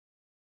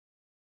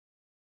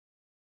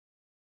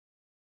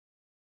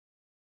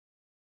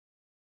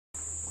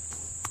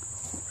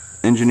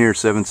Engineer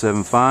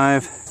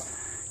 775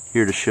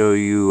 here to show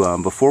you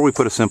before we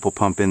put a simple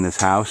pump in this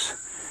house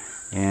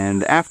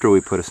and after we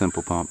put a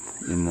simple pump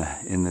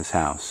in this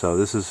house. So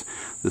this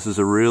is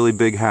a really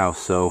big house,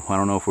 so I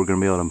don't know if we're going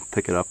to be able to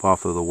pick it up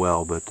off of the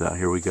well, but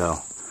here we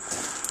go.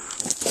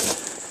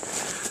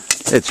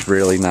 It's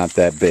really not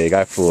that big.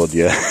 I fooled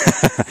you.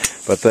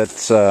 But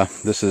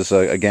this is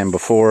again,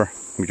 before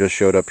we just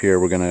showed up here,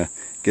 we're going to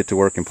get to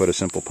work and put a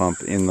simple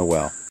pump in the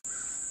well.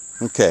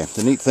 Okay,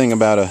 the neat thing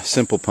about a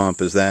simple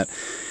pump is that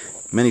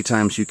many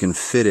times you can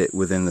fit it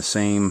within the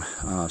same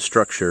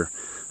structure.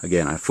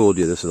 Again, I fooled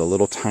you. This is a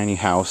little tiny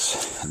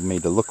house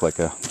made to look like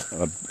a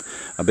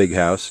big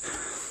house,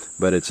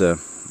 but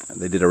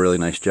they did a really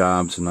nice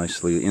job. It's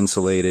nicely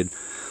insulated.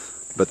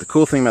 But the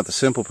cool thing about the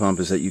simple pump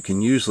is that you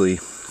can usually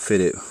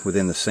fit it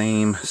within the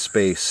same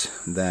space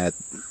that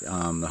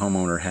the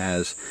homeowner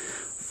has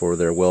for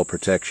their well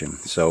protection.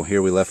 So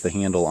here we left the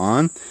handle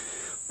on.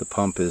 The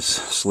pump is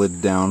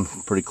slid down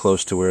pretty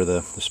close to where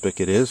the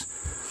spigot is,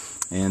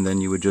 and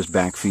then you would just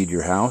backfeed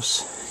your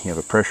house. You have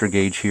a pressure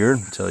gauge here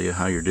to tell you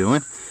how you're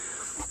doing,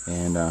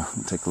 and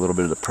take a little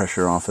bit of the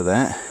pressure off of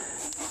that.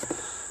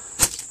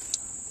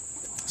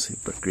 See,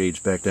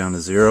 gauge back down to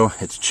 0.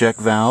 It's check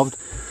valved,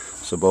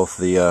 so both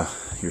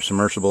your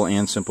submersible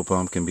and simple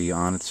pump can be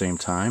on at the same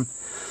time.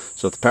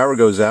 So if the power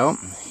goes out,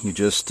 you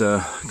just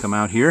come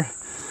out here,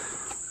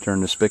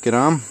 turn the spigot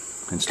on,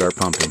 and start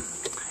pumping,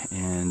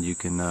 and you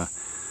can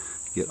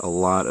get a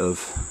lot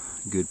of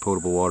good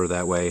potable water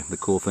that way. The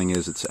cool thing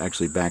is it's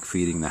actually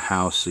backfeeding the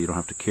house, so you don't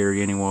have to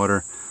carry any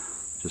water.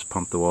 Just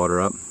pump the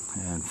water up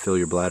and fill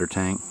your bladder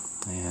tank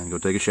and go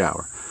take a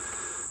shower.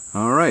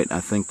 Alright,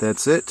 I think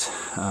that's it.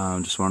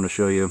 Just wanted to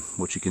show you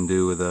what you can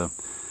do with a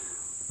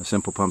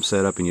simple pump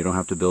setup, and you don't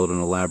have to build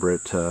an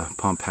elaborate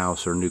pump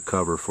house or new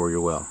cover for your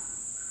well.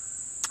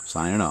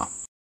 Signing off.